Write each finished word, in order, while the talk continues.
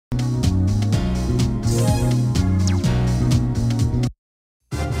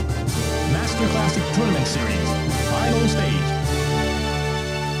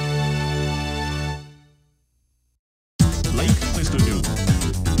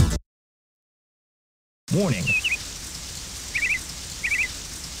Warning.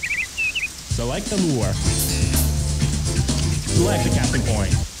 Select the lure. Select the casting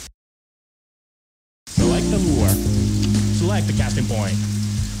point. Select the lure. Select the casting point.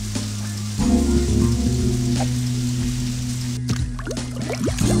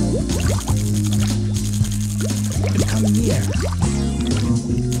 It's coming near.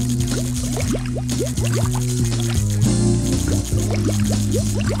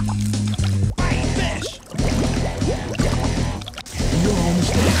 Fish! You're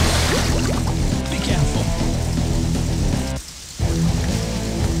almost there. Be careful.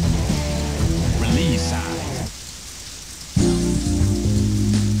 Release size.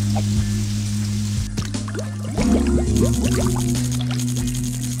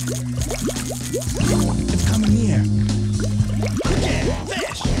 It's coming near. Again,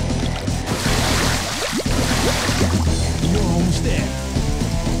 fish! You're almost there.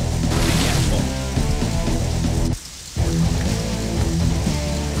 Be careful.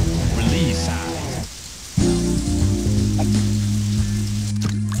 Release size.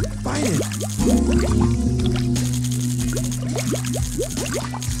 Bite it.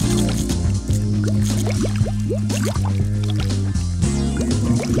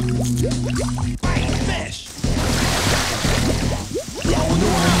 Fish! Blowing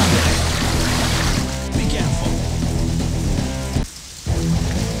around. Be careful.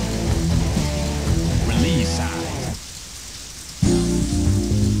 Release size.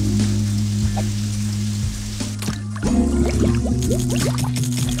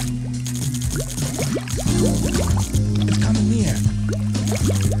 It's coming near.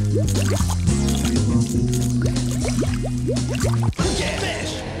 Okay,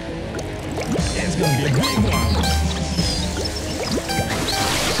 fish. It's gonna be a big one.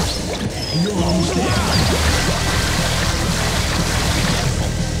 You're almost there.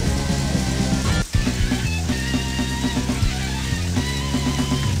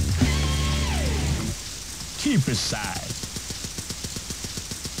 Keep it side.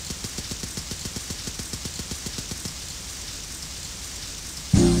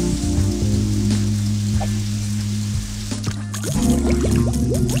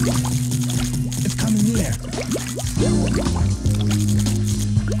 It's coming near.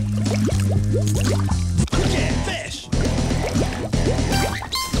 Okay, fish.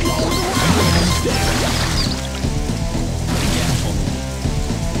 Blowing around. Be careful.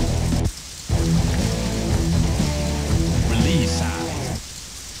 Release size.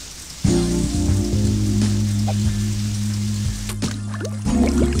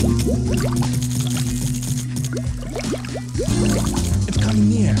 It's coming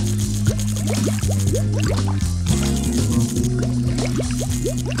near.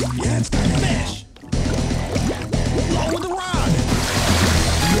 Yeah, it's coming. Fish. Lower the rod.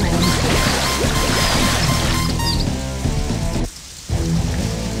 You're almost there.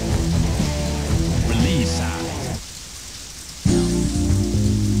 Release size.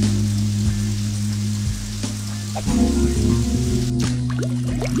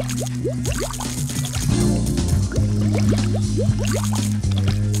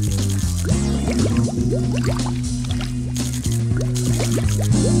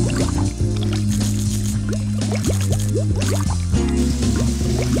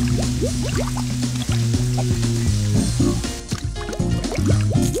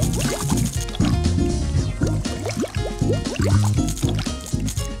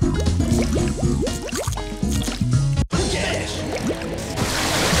 Fish.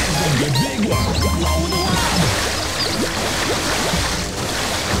 It's gonna be a big one. Lower the rod.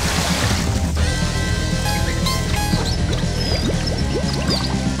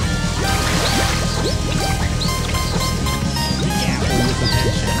 Be careful with the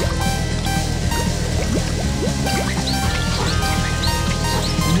tension.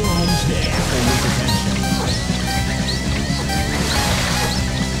 You're almost there. Careful with the tension.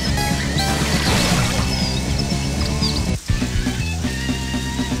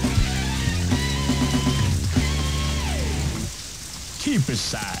 Keep it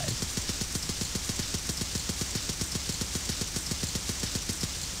side.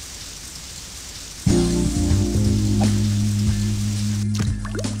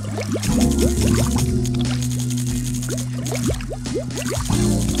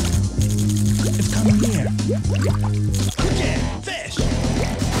 It's coming near. Okay, fish.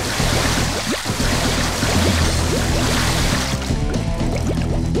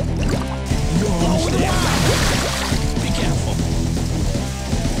 You're almost there. Be careful.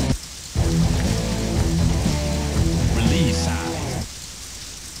 Release size.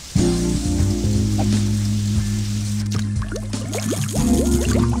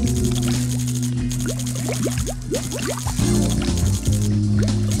 Fish!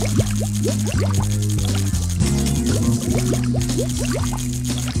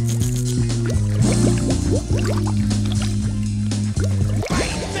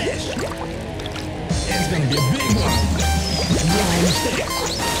 It's gonna be a big one. Wrong stick.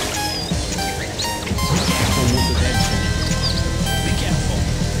 Be careful with the tension. Be careful.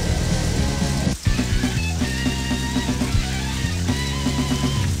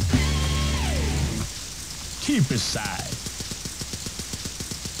 Keep his size.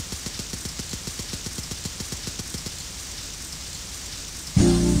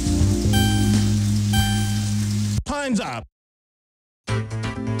 Time's up.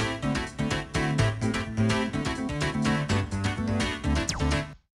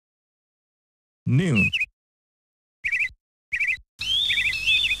 Noon.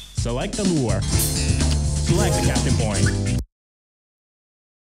 Select the lure. Select the casting point.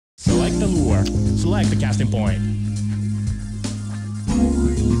 Select the lure. Select the casting point.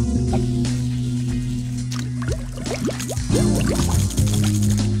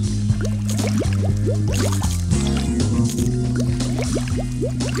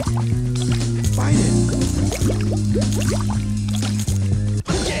 Fight it.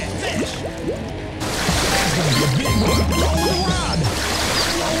 Yeah, fish. That's gonna be a big one. Lower the rod.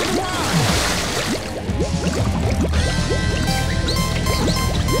 Lower the rod.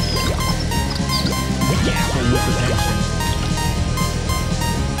 Be careful with the tension.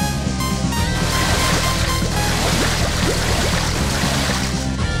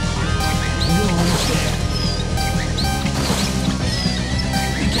 You're almost there.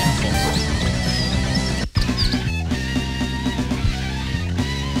 Be careful.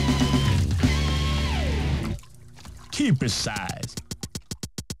 Keep his size.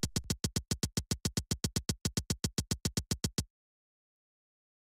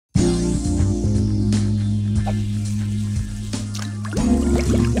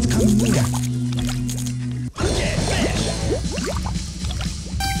 It's coming near. Okay, fish.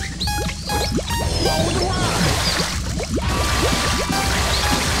 Lower the rod.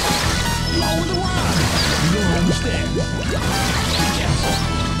 Lower the rod. You're almost there. Be careful.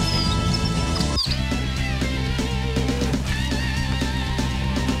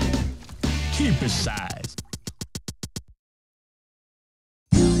 Keep his size.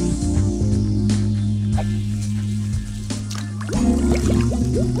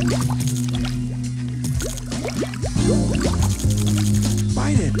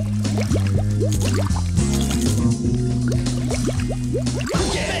 Bite it.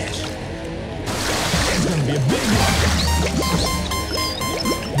 Okay, fish. It's gonna be a big one.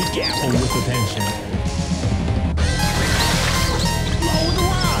 Be careful with the tension. Lower the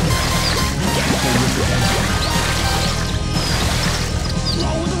rod. Be careful with the tension.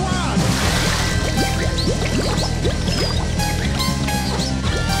 Lower the rod.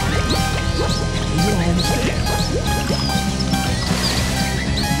 You're almost there.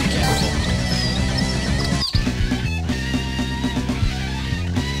 Be careful.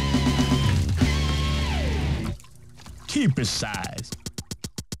 Keep his size.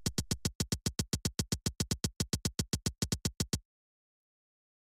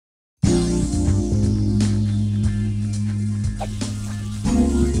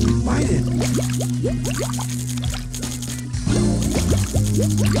 Bite it.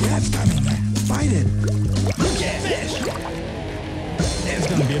 Yeah, it's coming. Bite it. Okay, fish. It's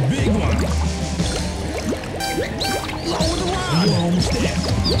gonna be a big one. Lower the rod. You're almost there.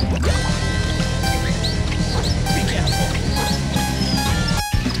 Be careful.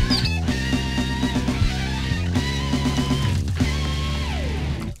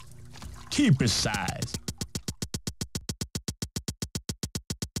 Keep his size.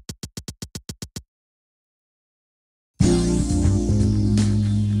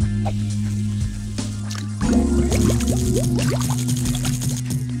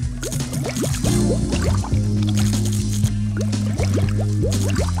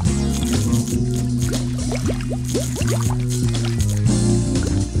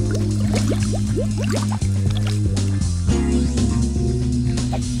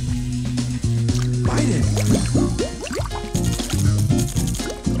 Bite it.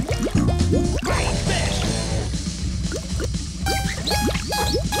 Bite fish.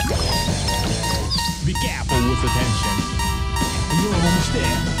 Be careful with the tension. You're almost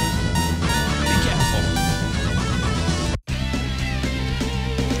there. Be careful.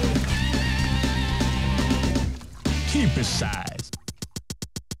 Keep his size.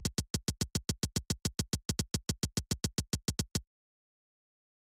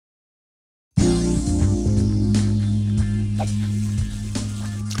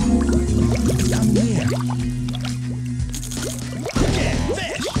 It's coming near. Get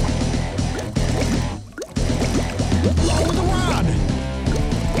fish. Lower the rod.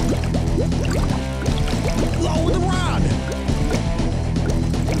 Lower the rod.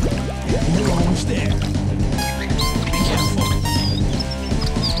 You're almost there. Be careful.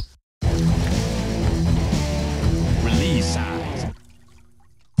 Release size.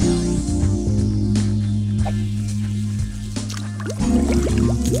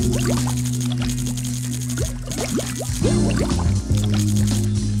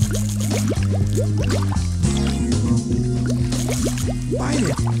 Bite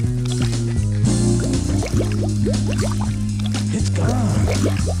it. It's gone.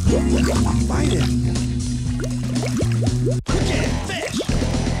 Bite it. Get fish.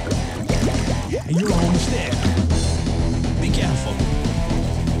 Yeah, you're almost there. Be careful.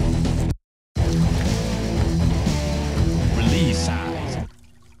 Release size.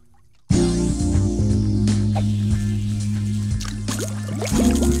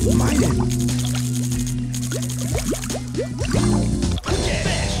 Bite it. Get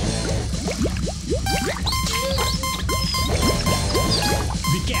fish.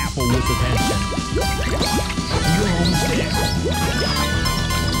 Be careful with the tension. You're almost there.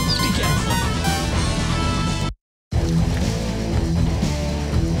 Be careful.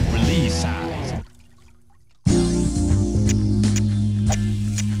 Release size.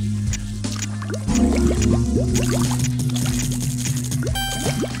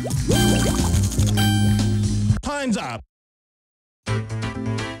 Time's up.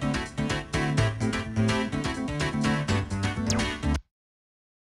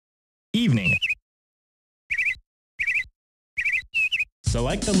 Evening.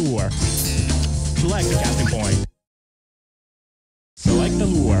 Select the lure. Select the casting point. Select the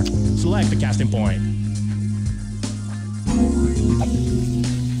lure. Select the casting point.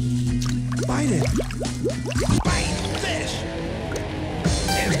 Bite it. Bite fish.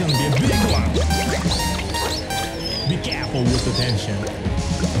 It's gonna be a big one. Be careful with the tension.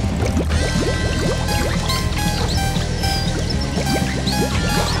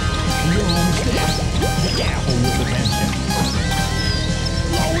 You're almost there. Be careful with the tension.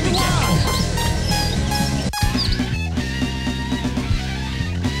 Lower the rod.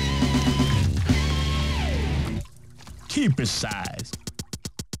 Keep it size.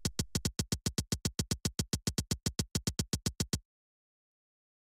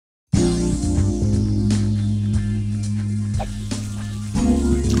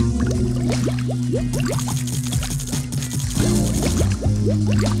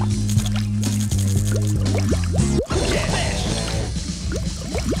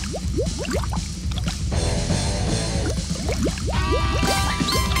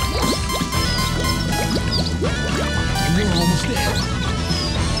 You're almost there.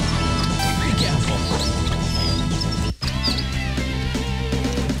 Be careful.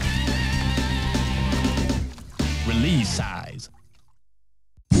 Release size.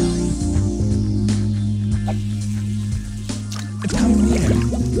 It's coming near.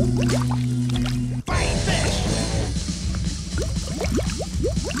 Bite fish.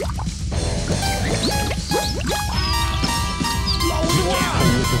 Lower the rod.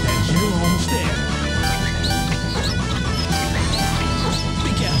 You're almost there.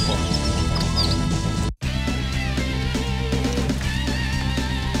 Be careful.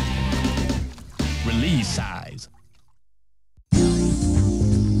 Release size.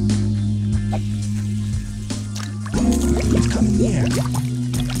 It's coming near.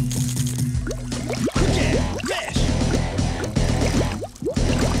 Get fish.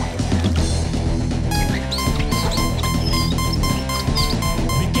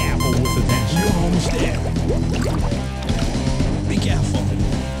 Be careful with the tension. You're almost there. Be careful.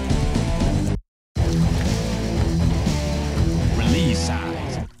 Release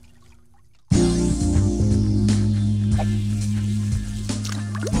size.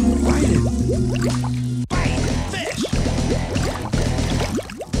 Bite it. Bite fish.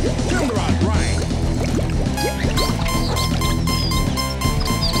 Turn the rod right.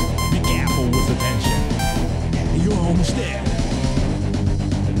 Be careful with the tension. You're almost there.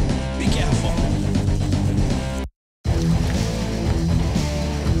 Be careful.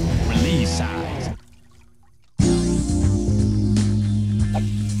 Release size.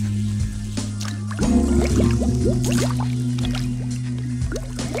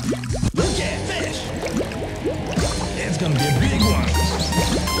 Look at fish. It's gonna be a big one.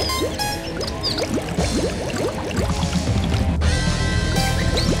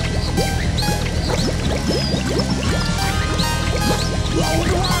 Lower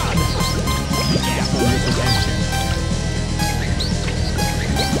the rod. Be careful with the tension.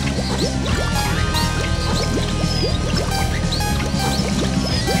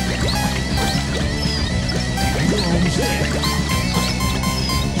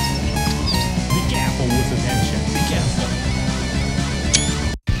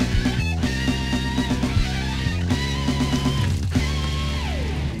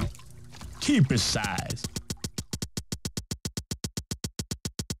 Keep it size.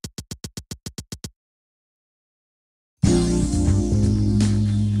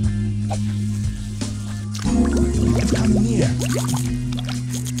 It's coming near.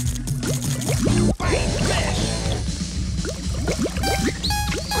 Bite fish.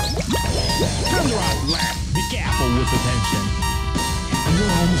 Turn the rod left. Be careful with the tension. And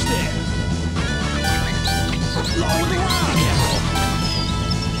you're almost there. Lower the rod.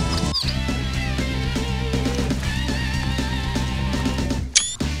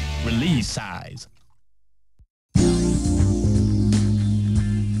 Release size.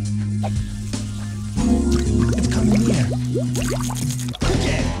 It's coming near.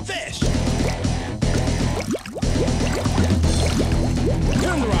 Okay, fish.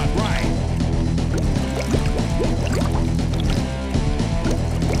 Turn the rod right.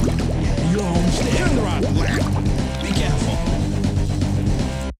 You're almost there. Turn the rod left. Be careful.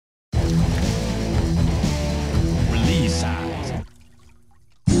 Release size.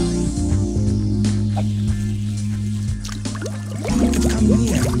 It's coming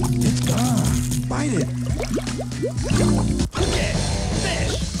near. It's gone. Bite it. Okay,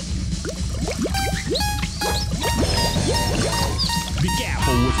 fish. Be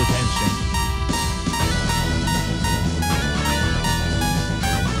careful with the tension.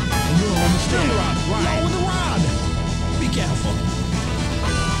 You're almost there. Turn the rod right. Lower the rod. Be careful.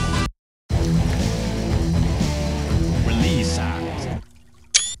 Release size.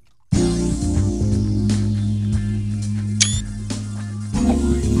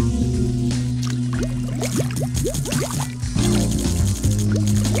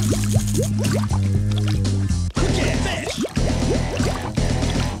 Okay, fish.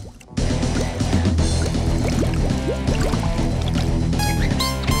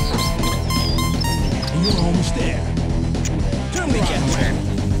 And you're almost there. Turn the rod left.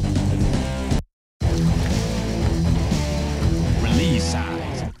 Release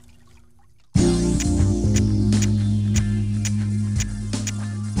size.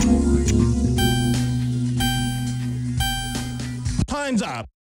 Time's up.